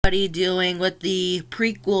Everybody doing with the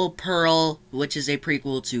prequel Pearl, which is a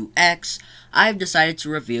prequel to X. I've decided to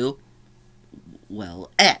review, well,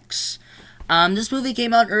 X. This movie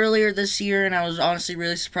came out earlier this year, and I was honestly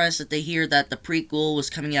really surprised that they hear that the prequel was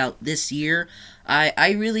coming out this year.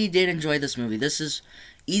 I really did enjoy this movie. This is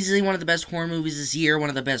easily one of the best horror movies this year, one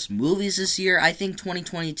of the best movies this year. I think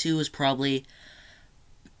 2022 is probably,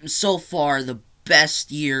 so far, the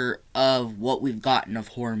best year of what we've gotten of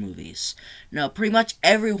horror movies. Now, pretty much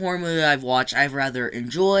every horror movie I've watched, I've rather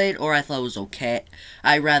enjoyed or I thought it was okay.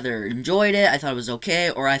 I rather enjoyed it, I thought it was okay,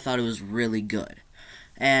 or I thought it was really good.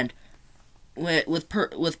 And with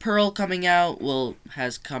Pearl coming out, well,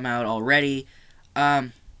 has come out already,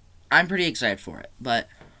 I'm pretty excited for it. But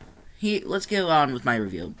let's get on with my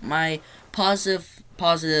review. My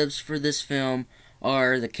positives for this film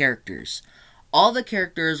are the characters. All the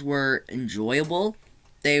characters were enjoyable,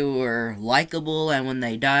 they were likable, and when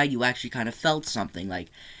they died, you actually kind of felt something. Like,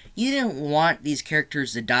 you didn't want these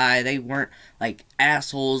characters to die. They weren't, like,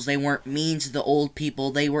 assholes. They weren't mean to the old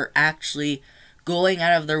people. They were actually going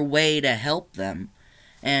out of their way to help them.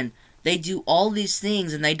 And they do all these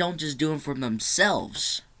things, and they don't just do them for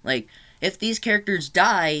themselves. Like, if these characters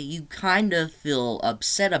die, you kind of feel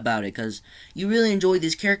upset about it, because you really enjoy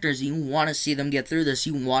these characters, and you want to see them get through this.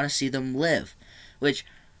 You want to see them live. Which,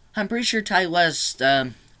 I'm pretty sure Ty West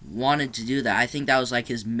wanted to do that. I think that was, like,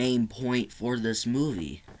 his main point for this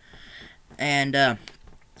movie. And,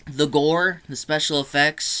 the gore, the special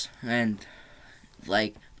effects, and,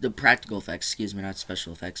 like, the practical effects, excuse me, not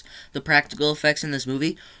special effects. The practical effects in this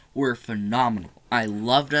movie were phenomenal. I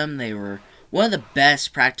loved them. They were one of the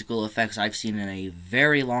best practical effects I've seen in a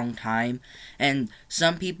very long time. And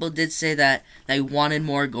some people did say that they wanted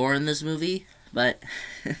more gore in this movie, but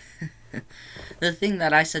the thing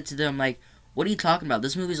that I said to them, like, what are you talking about?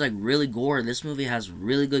 This movie's, like, really gore. This movie has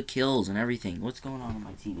really good kills and everything. What's going on with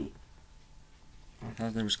my TV? I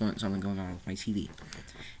thought there was something going on with my TV.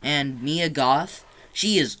 And Mia Goth,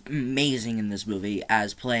 she is amazing in this movie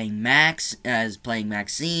as playing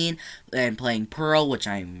Maxine, and playing Pearl, which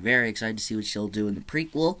I'm very excited to see what she'll do in the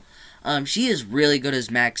prequel. She is really good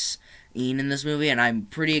as Maxine in this movie, and I'm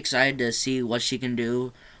pretty excited to see what she can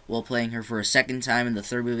do while playing her for a second time in the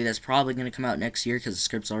third movie that's probably going to come out next year because the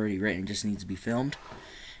script's already written, it just needs to be filmed.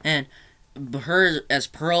 And her as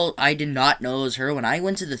Pearl, I did not know it was her. When I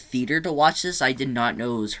went to the theater to watch this, I did not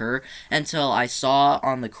know it was her until I saw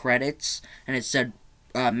on the credits, and it said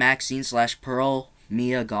Maxine/Pearl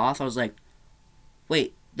Mia Goth. I was like,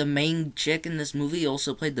 wait, the main chick in this movie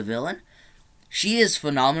also played the villain? She is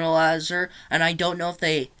phenomenal as her, and I don't know if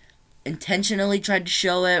they intentionally tried to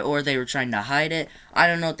show it or they were trying to hide it. I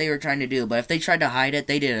don't know what they were trying to do, but if they tried to hide it,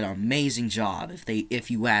 they did an amazing job, if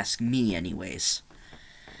you ask me anyways.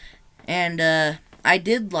 And I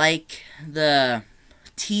did like the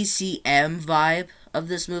TCM vibe of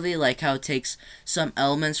this movie, like how it takes some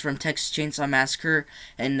elements from Texas Chainsaw Massacre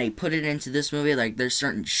and they put it into this movie. Like, there's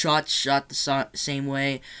certain shots shot the same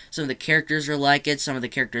way, some of the characters are like it, some of the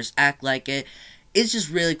characters act like it. It's just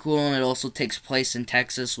really cool, and it also takes place in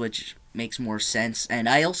Texas, which makes more sense. And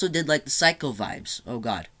I also did like the Psycho vibes. Oh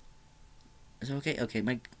god. Is it okay? Okay,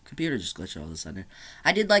 my computer just glitched all of a sudden.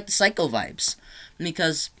 I did like the Psycho vibes,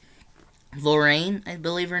 because Lorraine, I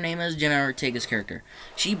believe her name is, Jenna Ortega's character,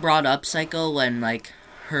 she brought up Psycho when, like,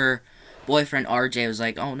 her boyfriend RJ was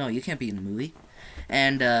like, oh no, you can't be in the movie.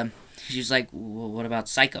 And, she was like, well, what about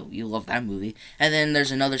Psycho? You love that movie. And then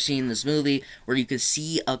there's another scene in this movie where you could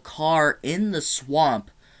see a car in the swamp,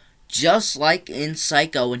 just like in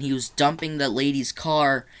Psycho when he was dumping that lady's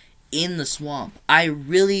car in the swamp. I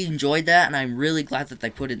really enjoyed that, and I'm really glad that they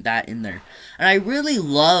put that in there. And I really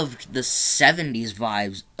loved the 70s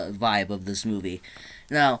vibe of this movie.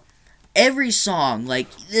 Now, every song, like,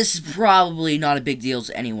 this is probably not a big deal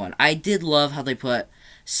to anyone. I did love how they put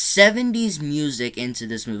 70s music into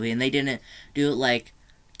this movie, and they didn't do it like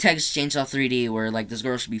Texas Chainsaw 3D, where, like, this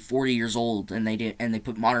girl should be 40 years old, and they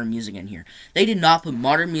put modern music in here. They did not put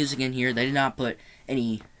modern music in here. They did not put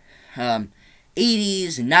any 80s,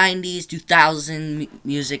 90s, 2000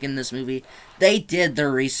 music in this movie. They did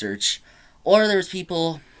their research. Or there's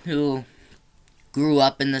people who grew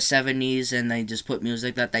up in the 70s and they just put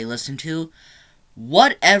music that they listened to.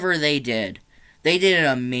 Whatever they did an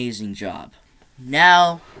amazing job.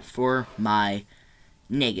 Now for my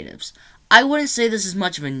negatives. I wouldn't say this is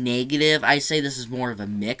much of a negative. I say this is more of a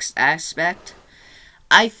mixed aspect.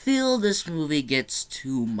 I feel this movie gets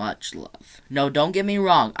too much love. No, don't get me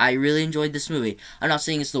wrong. I really enjoyed this movie. I'm not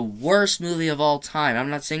saying it's the worst movie of all time. I'm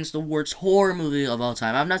not saying it's the worst horror movie of all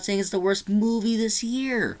time. I'm not saying it's the worst movie this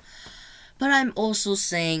year. But I'm also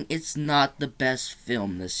saying it's not the best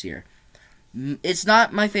film this year. It's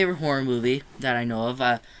not my favorite horror movie that I know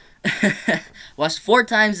of. Watched 4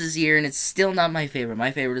 times this year, and it's still not my favorite.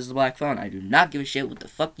 My favorite is The Black Phone. I do not give a shit what the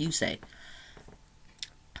fuck you say.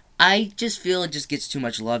 I just feel it just gets too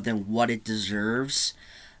much love than what it deserves.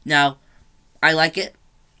 Now, I like it.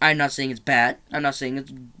 I'm not saying it's bad. I'm not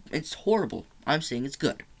saying it's horrible. I'm saying it's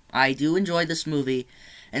good. I do enjoy this movie,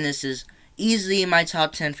 and this is easily in my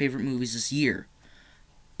top 10 favorite movies this year.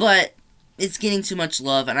 But it's getting too much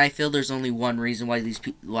love, and I feel there's only one reason why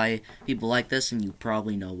why people like this, and you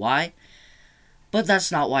probably know why. But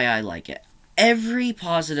that's not why I like it. Every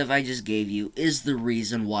positive I just gave you is the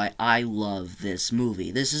reason why I love this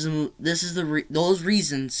movie. Those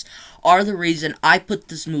reasons are the reason I put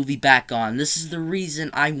this movie back on. This is the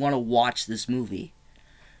reason I want to watch this movie.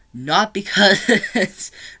 Not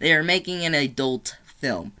because they are making an adult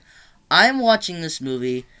film. I'm watching this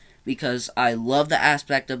movie because I love the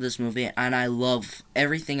aspect of this movie, and I love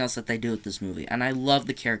everything else that they do with this movie. And I love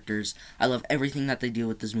the characters. I love everything that they do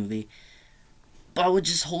with this movie. But what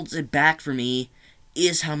just holds it back for me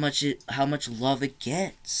is how much love it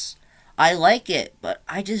gets. I like it, but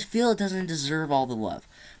I just feel it doesn't deserve all the love.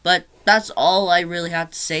 But that's all I really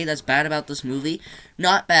have to say that's bad about this movie.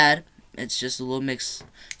 Not bad. It's just a little mixed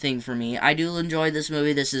thing for me. I do enjoy this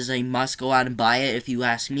movie. This is a must go out and buy it if you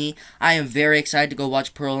ask me. I am very excited to go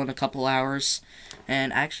watch Pearl in a couple hours.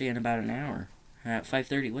 And actually in about an hour. At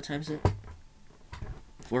 5:30. What time is it?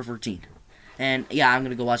 4:14. And yeah, I'm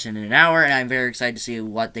going to go watch it in an hour, and I'm very excited to see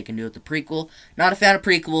what they can do with the prequel. Not a fan of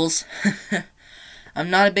prequels.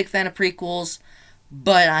 I'm not a big fan of prequels,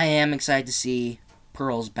 but I am excited to see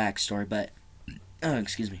Pearl's backstory. But,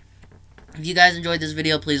 excuse me. If you guys enjoyed this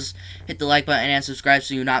video, please hit the like button and subscribe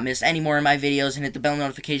so you not miss any more of my videos, and hit the bell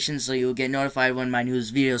notifications so you will get notified when my new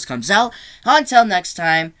videos comes out. Until next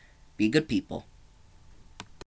time, be good people.